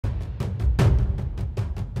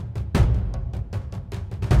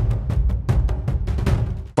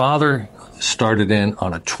father started in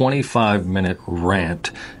on a 25-minute rant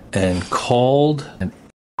and called an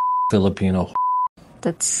Filipino.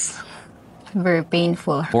 That's very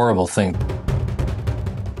painful. Horrible thing.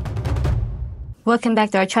 Welcome back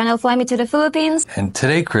to our channel, Fly Me to the Philippines. And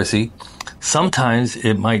today, Chrissy, sometimes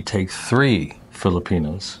it might take 3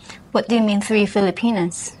 Filipinos. What do you mean 3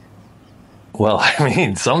 Filipinas? Well, I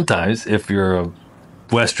mean, sometimes if you're a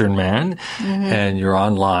Western man and you're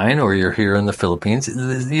online or you're here in the Philippines,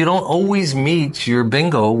 you don't always meet your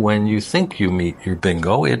bingo when you think you meet your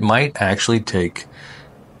bingo. It might actually take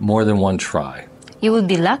more than one try. You would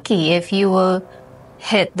be lucky if you will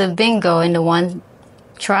hit the bingo in the one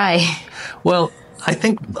try. Well, I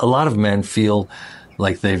think a lot of men feel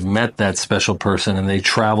like they've met that special person and they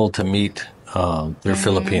travel to meet their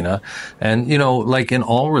Filipina. And, you know, like in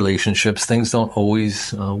all relationships, things don't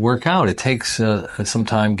always work out. It takes some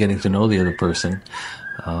time getting to know the other person.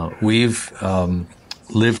 We've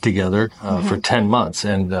lived together for 10 months,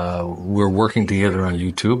 and we're working together on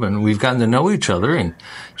YouTube, and we've gotten to know each other. And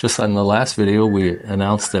just on the last video, we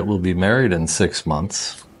announced that we'll be married in 6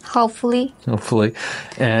 months. Hopefully. And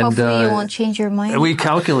hopefully you won't change your mind. We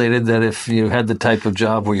calculated that if you had the type of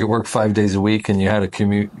job where you work 5 days a week and you had a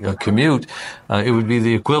commute, it would be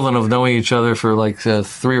the equivalent of knowing each other for like 3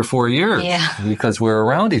 or 4 years. Yeah. Because we're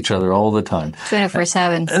around each other all the time.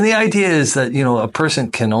 24/7. And the idea is that, you know, a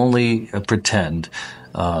person can only pretend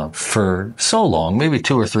for so long, maybe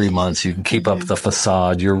 2 or 3 months. You can keep up the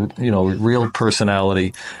facade, your, real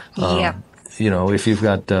personality. You know, if you've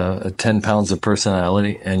got 10 pounds of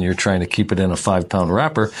personality and you're trying to keep it in a 5-pound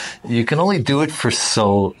wrapper, you can only do it for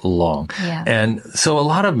so long. Yeah. And so a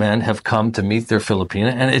lot of men have come to meet their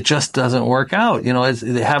Filipina and it just doesn't work out. You know,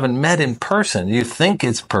 they haven't met in person. You think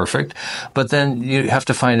it's perfect, but then you have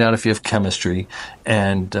to find out if you have chemistry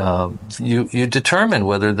and you determine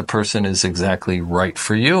whether the person is exactly right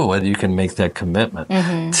for you, whether you can make that commitment.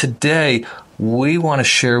 Today, we want to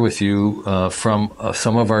share with you from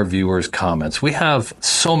some of our viewers' comments. We have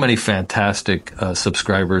so many fantastic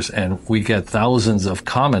subscribers, and we get thousands of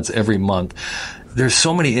comments every month. There's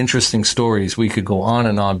so many interesting stories. We could go on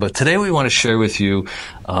and on, but today we want to share with you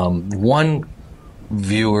one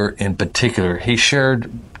viewer in particular. He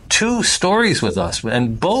shared 2 stories with us,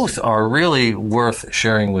 and both are really worth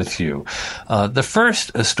sharing with you. The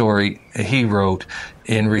first story he wrote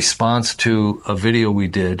in response to a video we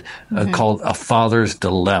did called A Father's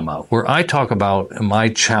Dilemma, where I talk about my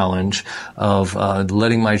challenge of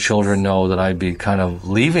letting my children know that I'd be kind of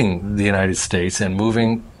leaving the United States and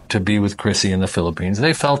moving to be with Chrissy in the Philippines.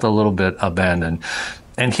 They felt a little bit abandoned.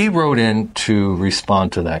 And he wrote in to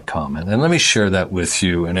respond to that comment. And let me share that with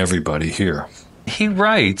you and everybody here. He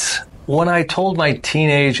writes, when I told my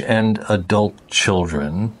teenage and adult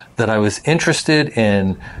children that I was interested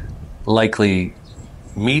in likely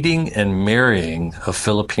meeting and marrying a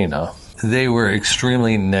Filipina, they were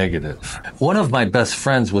extremely negative. One of my best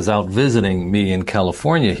friends was out visiting me in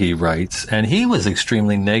California, he writes, and he was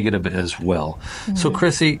extremely negative as well. So,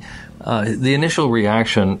 Chrissy, the initial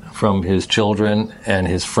reaction from his children and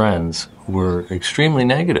his friends were extremely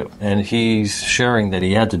negative, and he's sharing that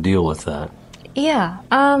he had to deal with that. Yeah,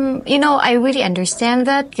 I really understand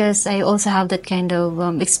that because I also have that kind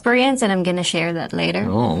of experience, and I'm going to share that later.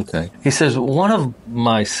 Oh, okay. He says, one of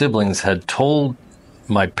my siblings had told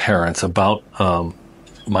my parents about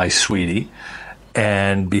my sweetie,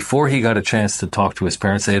 and before he got a chance to talk to his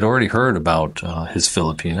parents, they had already heard about his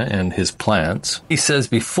Filipina and his plans. He says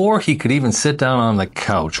before he could even sit down on the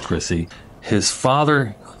couch, Chrissy, his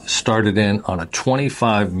father started in on a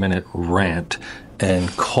 25-minute rant and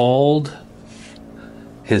called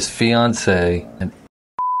his fiancée an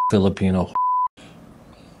Filipino.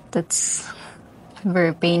 That's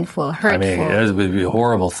very painful, hurtful. I mean, it would be a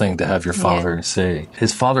horrible thing to have your father say.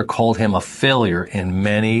 His father called him a failure in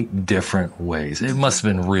many different ways. It must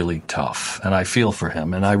have been really tough, and I feel for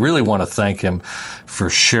him. And I really want to thank him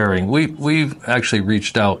for sharing. We've actually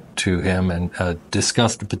reached out to him and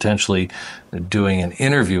discussed potentially doing an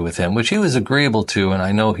interview with him, which he was agreeable to, and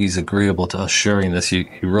I know he's agreeable to us sharing this. He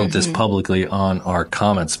wrote this publicly on our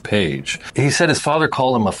comments page. He said his father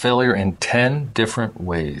called him a failure in 10 different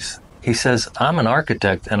ways. He says, I'm an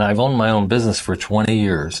architect and I've owned my own business for 20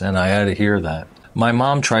 years, and I had to hear that. My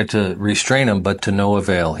mom tried to restrain him, but to no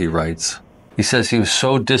avail, he writes. He says he was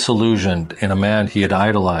so disillusioned in a man he had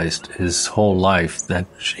idolized his whole life that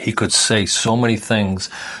he could say so many things,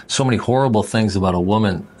 so many horrible things about a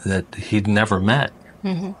woman that he'd never met.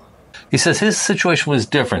 He says his situation was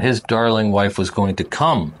different. His darling wife was going to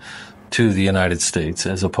come to the United States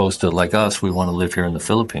as opposed to like us, we want to live here in the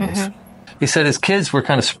Philippines. He said his kids were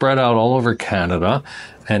kind of spread out all over Canada,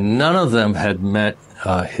 and none of them had met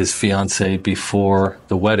his fiancée before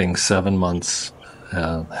the wedding. 7 months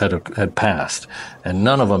had passed, and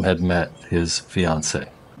none of them had met his fiancée.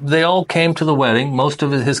 They all came to the wedding. Most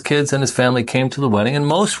of his kids and his family came to the wedding, and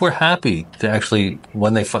most were happy to actually,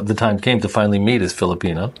 when the time came to finally meet his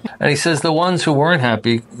Filipina. And he says the ones who weren't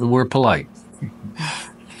happy were polite.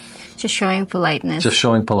 Just showing politeness. Just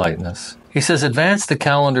showing politeness. He says advance the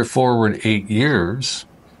calendar forward 8 years.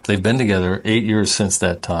 They've been together 8 years since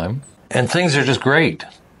that time, and things are just great.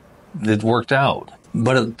 It worked out.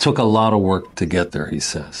 But it took a lot of work to get there, he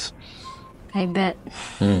says. I bet.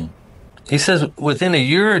 He says, within a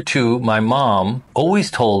year or two, my mom always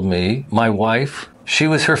told me, my wife, she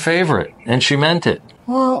was her favorite, and she meant it.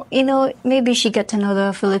 Well, maybe she got to know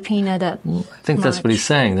the Filipina that I think that's what he's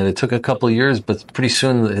saying, that it took a couple of years, but pretty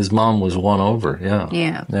soon his mom was won over.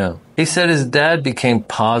 Yeah. He said his dad became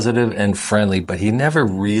positive and friendly, but he never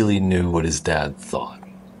really knew what his dad thought.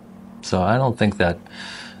 So I don't think that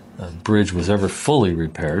bridge was ever fully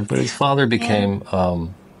repaired, but his father became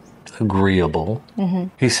agreeable.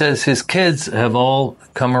 He says his kids have all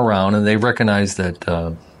come around and they recognize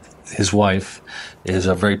that his wife is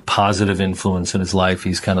a very positive influence in his life.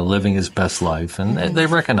 He's kind of living his best life, and they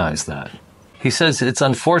recognize that. He says it's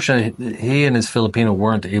unfortunate he and his Filipina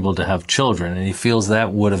weren't able to have children, and he feels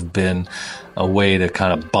that would have been a way to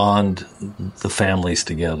kind of bond the families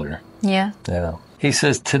together. Yeah. He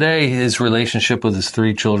says today his relationship with his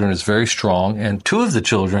 3 children is very strong, and 2 of the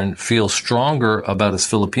children feel stronger about his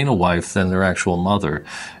Filipino wife than their actual mother.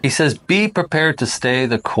 He says, be prepared to stay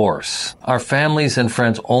the course. Our families and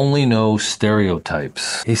friends only know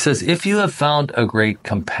stereotypes. He says, if you have found a great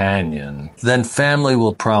companion, then family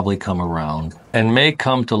will probably come around and may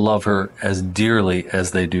come to love her as dearly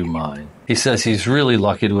as they do mine. He says he's really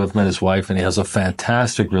lucky to have met his wife, and he has a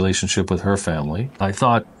fantastic relationship with her family. I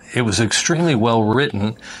thought it was extremely well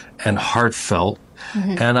written and heartfelt.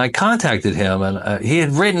 And I contacted him, and he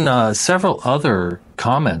had written several other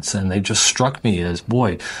comments, and they just struck me as,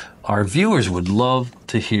 boy, our viewers would love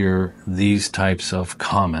to hear these types of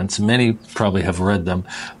comments. Many probably have read them,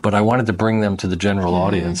 but I wanted to bring them to the general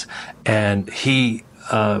audience. And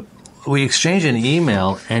we exchanged an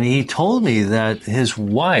email, and he told me that his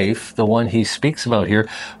wife, the one he speaks about here,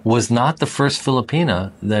 was not the first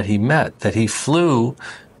Filipina that he met, that he flew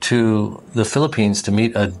to the Philippines to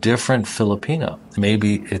meet a different Filipina.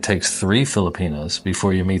 Maybe it takes 3 Filipinas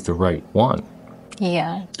before you meet the right one.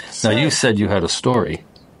 Yeah. Now, you said you had a story.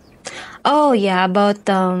 Oh, yeah, about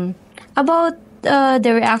the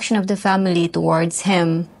reaction of the family towards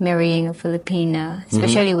him marrying a Filipina,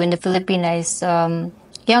 especially when the Filipina is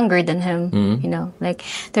younger than him. Like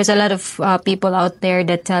there's a lot of people out there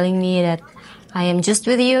that telling me that I am just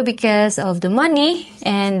with you because of the money,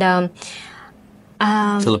 and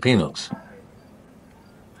Filipinos.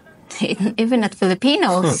 Even not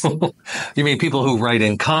Filipinos. You mean people who write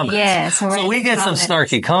in comments? Yes. So we get some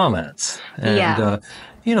snarky comments. And,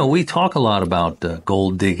 we talk a lot about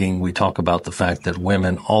gold digging. We talk about the fact that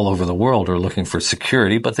women all over the world are looking for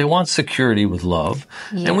security, but they want security with love.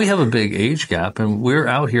 Yeah. And we have a big age gap, and we're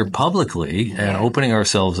out here publicly and opening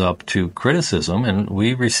ourselves up to criticism, and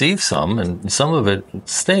we receive some, and some of it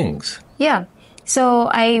stings. Yeah. So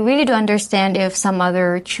I really do understand if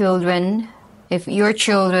your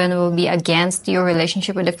children will be against your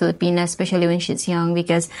relationship with the Filipina, especially when she's young,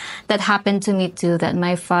 because that happened to me too, that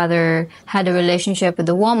my father had a relationship with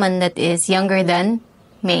a woman that is younger than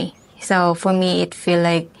me. So for me, it feel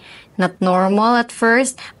like not normal at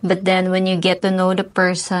first, but then when you get to know the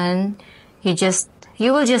person, you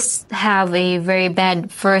will just have a very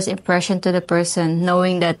bad first impression to the person,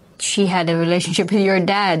 knowing that she had a relationship with your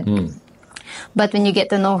dad. But when you get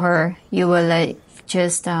to know her, you will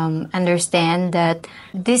just understand that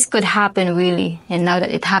this could happen really. And now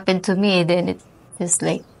that it happened to me, then it's just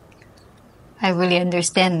like, I really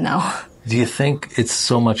understand now. Do you think it's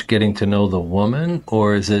so much getting to know the woman,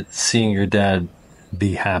 or is it seeing your dad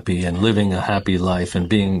be happy and living a happy life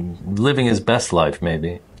and living his best life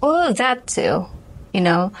maybe? Well, that too,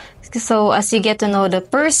 So as you get to know the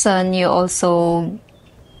person, you also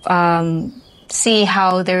see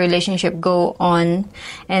how the relationship go on,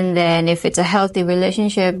 and then if it's a healthy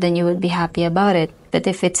relationship, then you would be happy about it. But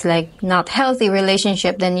if it's like not healthy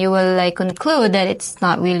relationship, then you will conclude that it's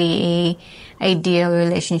not really a ideal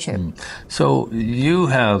relationship. So you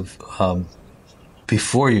have,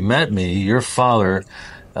 before you met me, your father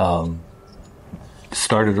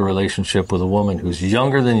started a relationship with a woman who's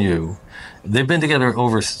younger than you. They've been together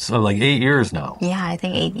over like 8 years now. Yeah, I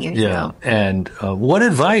think 8 years Yeah. now. And what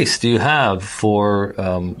advice do you have for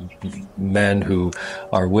men who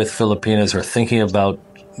are with Filipinas or thinking about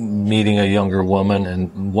meeting a younger woman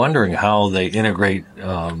and wondering how they integrate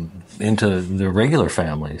into their regular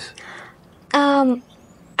families?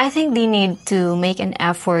 I think they need to make an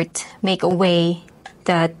effort, make a way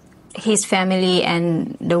that his family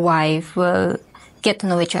and the wife will get to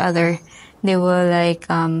know each other. They will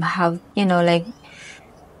have,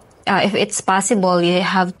 if it's possible, you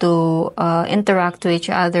have to interact with each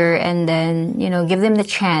other and then, give them the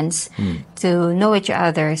chance to know each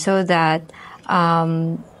other so that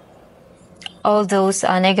all those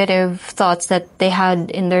negative thoughts that they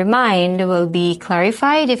had in their mind will be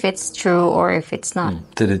clarified if it's true or if it's not.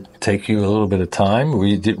 Did it take you a little bit of time?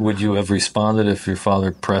 Would you have responded if your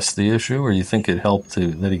father pressed the issue, or you think it helped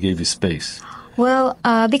that he gave you space? Well,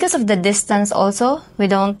 because of the distance also, we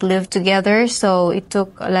don't live together, so it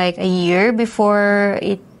took like a year before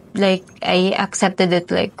I accepted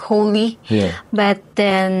it wholly. Yeah. But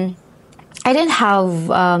then I didn't have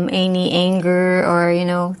any anger or,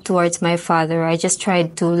 towards my father. I just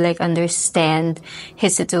tried to understand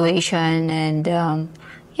his situation and,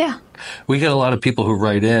 yeah. We get a lot of people who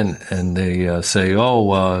write in and they say,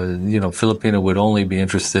 Filipina would only be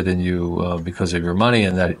interested in you because of your money,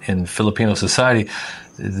 and that in Filipino society,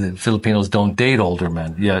 the Filipinos don't date older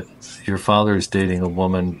men. Yet your father is dating a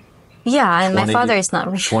woman. Yeah, and my father is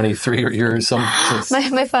not rich. 23 years.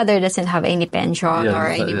 My father doesn't have any pension or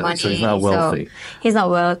any money. So he's not wealthy. So he's not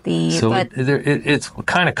wealthy. So but it's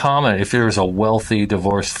kind of common. If there's a wealthy,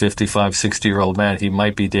 divorced 55, 60-year-old man, he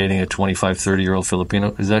might be dating a 25, 30-year-old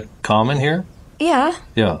Filipino. Is that common here? Yeah.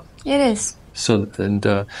 Yeah. It is. So, and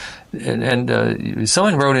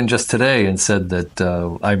someone wrote in just today and said that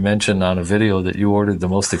I mentioned on a video that you ordered the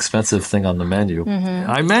most expensive thing on the menu.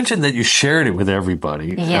 Mm-hmm. I mentioned that you shared it with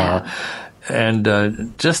everybody. Yeah.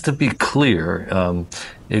 Just to be clear,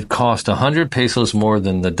 it cost 100 pesos more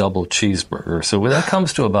than the double cheeseburger. So that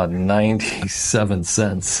comes to about 97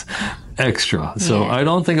 cents extra. So I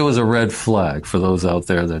don't think it was a red flag for those out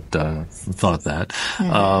there that thought that.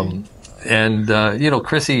 Mm-hmm.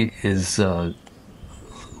 Chrissy is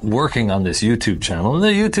working on this YouTube channel, and the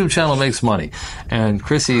YouTube channel makes money. And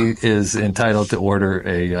Chrissy is entitled to order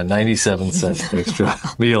a 97 cent extra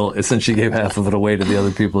meal since she gave half of it away to the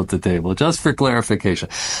other people at the table. Just for clarification,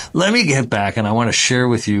 let me get back, and I want to share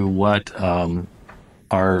with you what the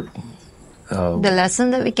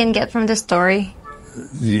lesson that we can get from the story.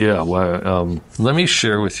 Yeah, well, let me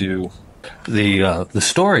share with you the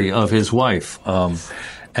story of his wife.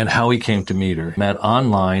 And how he came to meet her. Met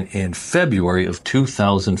online in February of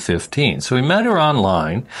 2015. So he met her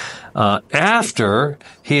online after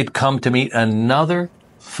he had come to meet another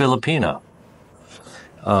Filipina,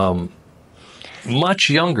 much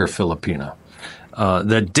younger Filipina,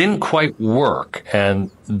 that didn't quite work. And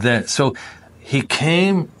so he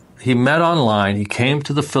met online, he came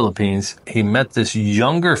to the Philippines, he met this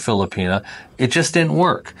younger Filipina. It just didn't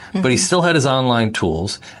work. Mm-hmm. But he still had his online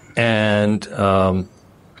tools, and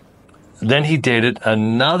then he dated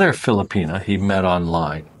another Filipina he met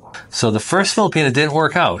online. So the first Filipina didn't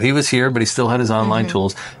work out. He was here, but he still had his online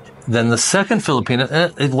tools. Then the second Filipina,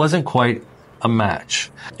 it wasn't quite a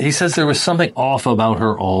match. He says there was something off about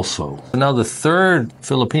her also. Now the third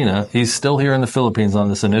Filipina, he's still here in the Philippines on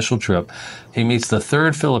this initial trip. He meets the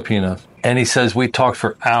third Filipina, and he says, we talked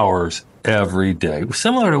for hours every day.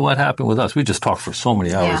 Similar to what happened with us. We just talked for so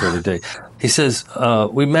many hours every day. He says,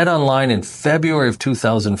 we met online in February of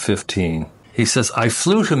 2015. He says, I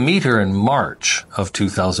flew to meet her in March of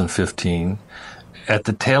 2015 at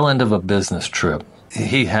the tail end of a business trip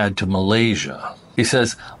he had to Malaysia. He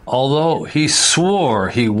says, although he swore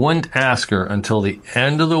he wouldn't ask her until the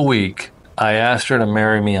end of the week, I asked her to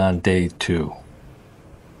marry me on day 2.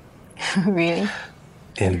 Really?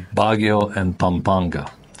 In Baguio and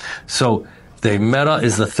Pampanga. So they met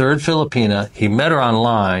is the third Filipina. He met her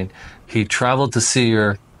online. He traveled to see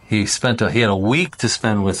her. He had a week to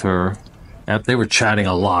spend with her. They were chatting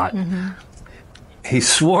a lot. Mm-hmm. He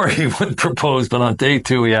swore he wouldn't propose, but on day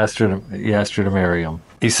 2 he asked her to marry him.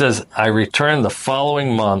 He says, I returned the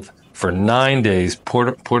following month for 9 days,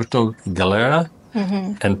 Puerto Galera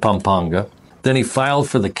and Pampanga. Then he filed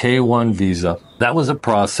for the K1 visa. That was a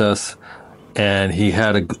process. And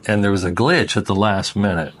there was a glitch at the last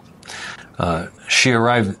minute. She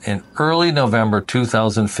arrived in early November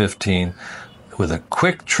 2015 with a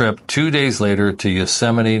quick trip 2 days later to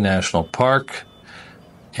Yosemite National Park.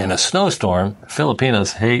 In a snowstorm,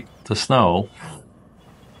 Filipinas hate the snow.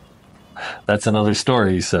 That's another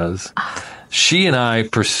story, he says. She and I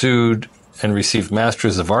pursued and received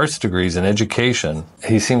Masters of Arts degrees in education.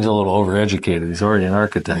 He seems a little overeducated. He's already an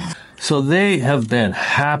architect. So they have been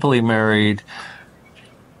happily married.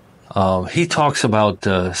 He talks about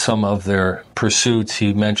some of their pursuits.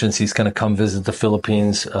 He mentions he's going to come visit the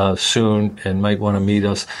Philippines soon and might want to meet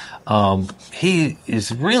us. He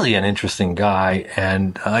is really an interesting guy,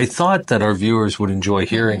 and I thought that our viewers would enjoy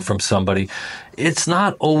hearing from somebody. It's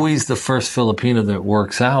not always the first Filipina that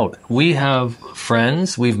works out. We have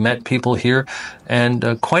friends, we've met people here,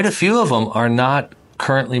 and quite a few of them are not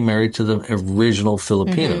currently married to the original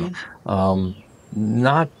Filipina.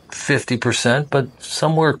 Not 50%, but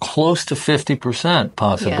somewhere close to 50%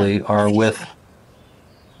 possibly are with...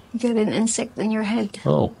 You got an insect in your head.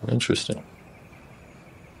 Oh, interesting.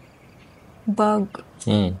 Bug.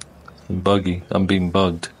 Buggy. I'm being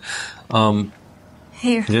bugged.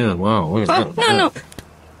 Here. Yeah, wow. Oh,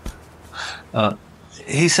 no.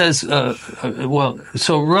 He says, well,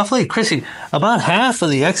 so roughly, Chrissy, about half of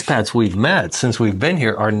the expats we've met since we've been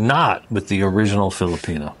here are not with the original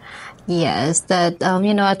Filipino. Yes, that,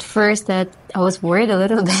 at first that I was worried a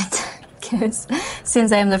little bit because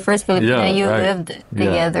since I'm the first Filipina, lived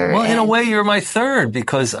together. Well, in a way, you're my third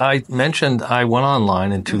because I mentioned I went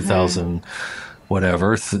online in 2000,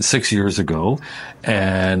 6 years ago,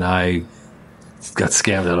 and I got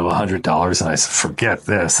scammed out of $100, and I said, forget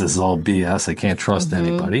this. This is all BS. I can't trust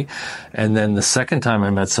anybody. And then the second time I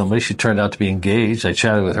met somebody, she turned out to be engaged. I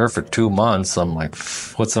chatted with her for 2 months. I'm like,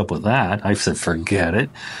 what's up with that? I said, forget it.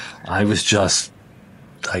 I was just,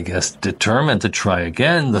 I guess, determined to try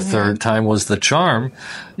again. The third time was the charm.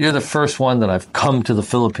 You're the first one that I've come to the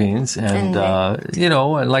Philippines. And,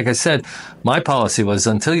 and like I said, my policy was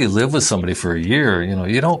until you live with somebody for a year,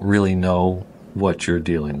 you don't really know what you're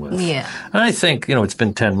dealing with. Yeah. And I think, it's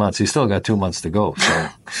been 10 months. You still got 2 months to go. So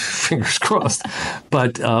fingers crossed.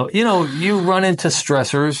 But, you run into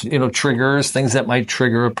stressors, triggers, things that might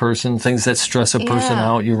trigger a person, things that stress a person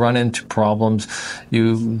out. You run into problems.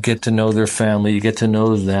 You get to know their family. You get to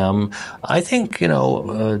know them. I think,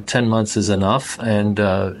 10 months is enough. And,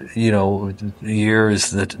 a year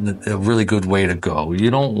is a really good way to go.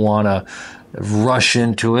 You don't want to rush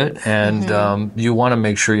into it, and you want to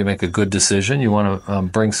make sure you make a good decision. You want to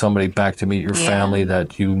bring somebody back to meet your family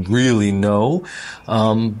that you really know.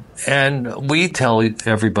 And we tell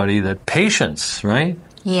everybody that patience, right?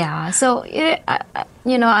 Yeah. So,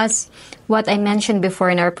 as what I mentioned before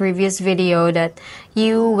in our previous video, that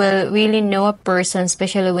you will really know a person,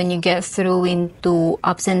 especially when you get through into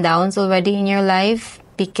ups and downs already in your life.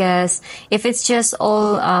 Because if it's just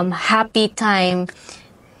all happy time,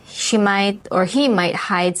 she might or he might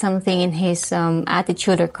hide something in his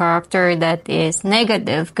attitude or character that is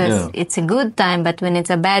negative because it's a good time, but when it's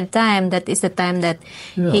a bad time, that is the time that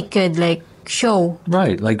he could show.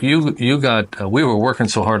 Right. Like you got, we were working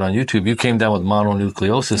so hard on YouTube, you came down with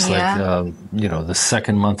mononucleosis the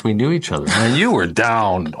second month we knew each other. And you were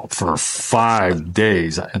down for 5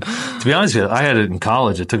 days. To be honest with you, I had it in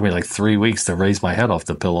college. It took me 3 weeks to raise my head off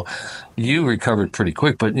the pillow. You recovered pretty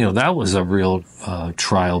quick, but that was a real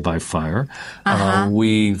trial by fire.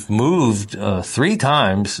 We've moved 3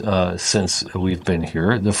 times since we've been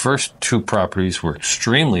here. The first 2 properties were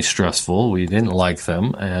extremely stressful. We didn't like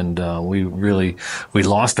them, and we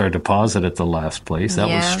lost our deposit at the last place. That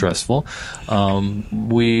was stressful.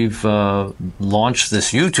 We've launched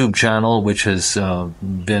this YouTube channel, which has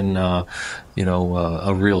been a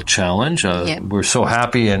real challenge. We're so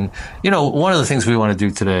happy. And, one of the things we want to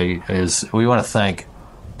do today is we want to thank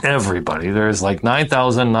everybody. There's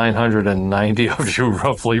 9,990 of you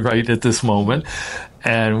roughly right at this moment.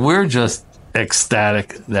 And we're just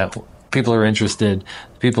ecstatic that people are interested,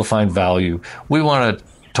 people find value. We want to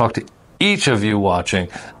talk to each of you watching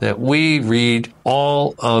that we read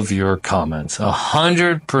all of your comments.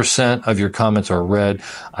 100% of your comments are read.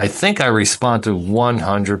 I think I respond to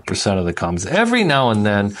 100% of the comments. Every now and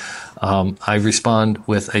then, I respond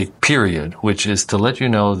with a period, which is to let you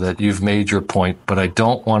know that you've made your point, but I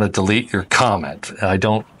don't want to delete your comment. I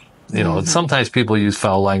don't, sometimes people use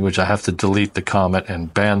foul language. I have to delete the comment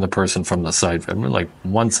and ban the person from the site. I mean,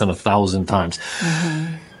 once in 1,000 times.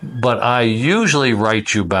 But I usually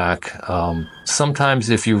write you back. Sometimes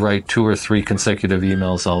if you write 2 or 3 consecutive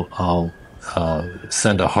emails, I'll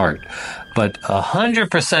send a heart. But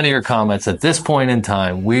 100% of your comments at this point in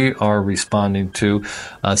time, we are responding to.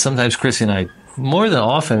 Sometimes Chrissy and I, more than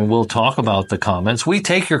often, will talk about the comments. We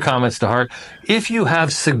take your comments to heart. If you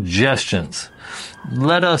have suggestions,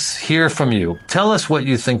 let us hear from you. Tell us what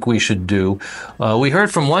you think we should do. We heard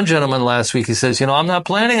from one gentleman last week. He says, I'm not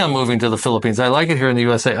planning on moving to the Philippines. I like it here in the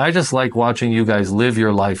USA. I just like watching you guys live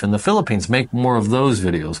your life in the Philippines. Make more of those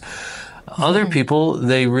videos. Other people,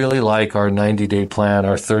 they really like our 90-day plan,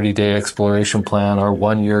 our 30-day exploration plan, our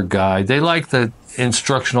 1-year guide. They like the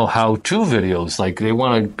instructional how-to videos. Like they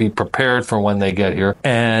want to be prepared for when they get here.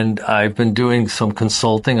 And I've been doing some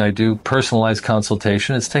consulting. I do personalized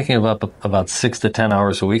consultation. It's taking about 6 to 10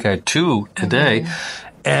 hours a week. I had 2 today.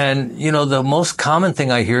 And, you know, the most common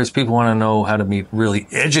thing I hear is people want to know how to meet really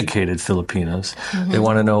educated Filipinos. They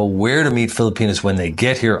want to know where to meet Filipinos when they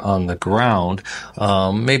get here on the ground.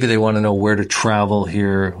 Maybe they want to know where to travel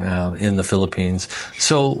here in the Philippines.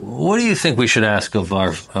 So what do you think we should ask of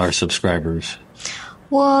our subscribers?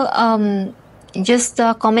 Well, just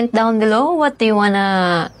comment down below what you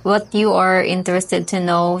are interested to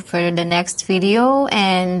know for the next video,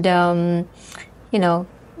 and you know,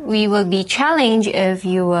 we will be challenged if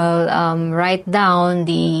you will write down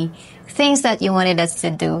the things that you wanted us to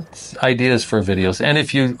do. Ideas for videos. And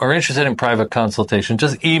if you are interested in private consultation,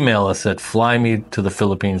 just email us at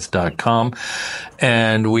flymetothephilippines.com,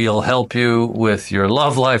 and we'll help you with your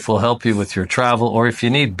love life. We'll help you with your travel. Or if you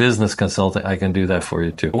need business consulting, I can do that for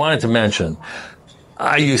you too. I wanted to mention,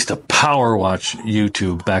 I used to power watch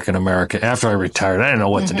YouTube back in America. After I retired, I didn't know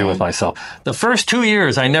what to do with myself. The first 2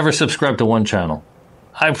 years, I never subscribed to one channel.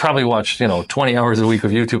 I probably watched, 20 hours a week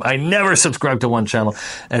of YouTube. I never subscribed to one channel.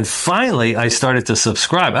 And finally, I started to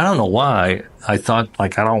subscribe. I don't know why. I thought, I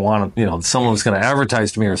don't want to, someone was going to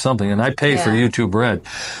advertise to me or something. And I paid for YouTube Red.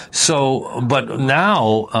 So, but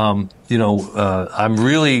now,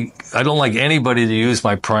 I don't like anybody to use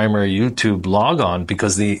my primary YouTube logon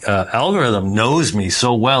because the algorithm knows me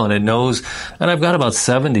so well, and I've got about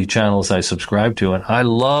 70 channels I subscribe to, and I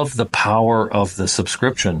love the power of the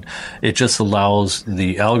subscription. It just allows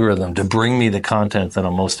the algorithm to bring me the content that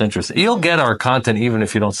I'm most interested in. You'll get our content even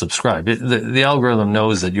if you don't subscribe. The algorithm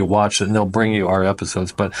knows that you watch it, and they'll bring you our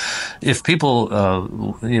episodes. But if people,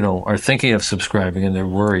 are thinking of subscribing and they're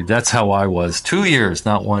worried, that's how I was. 2 years,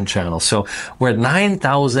 not one channel. So we're at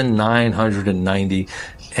 9,990,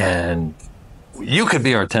 and you could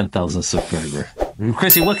be our 10,000 subscriber.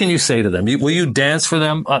 Chrissy, what can you say to them? Will you dance for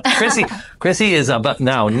them? Chrissy is about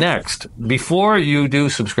now next. Before you do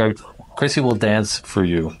subscribe, Chrissy will dance for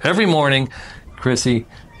you. Every morning, Chrissy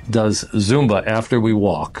does Zumba after we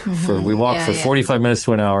walk. We walk for 45 minutes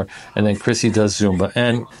to an hour, and then Chrissy does Zumba.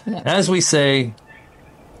 And as we say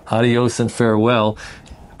adios and farewell,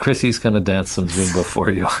 Chrissy's going to dance some Zumba for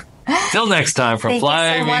you. Till next time, from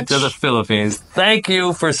Fly Me to the Philippines. Thank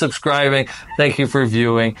you for subscribing. Thank you for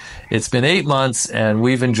viewing. It's been 8 months, and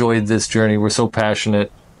we've enjoyed this journey. We're so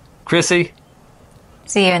passionate. Chrissy?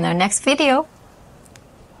 See you in our next video.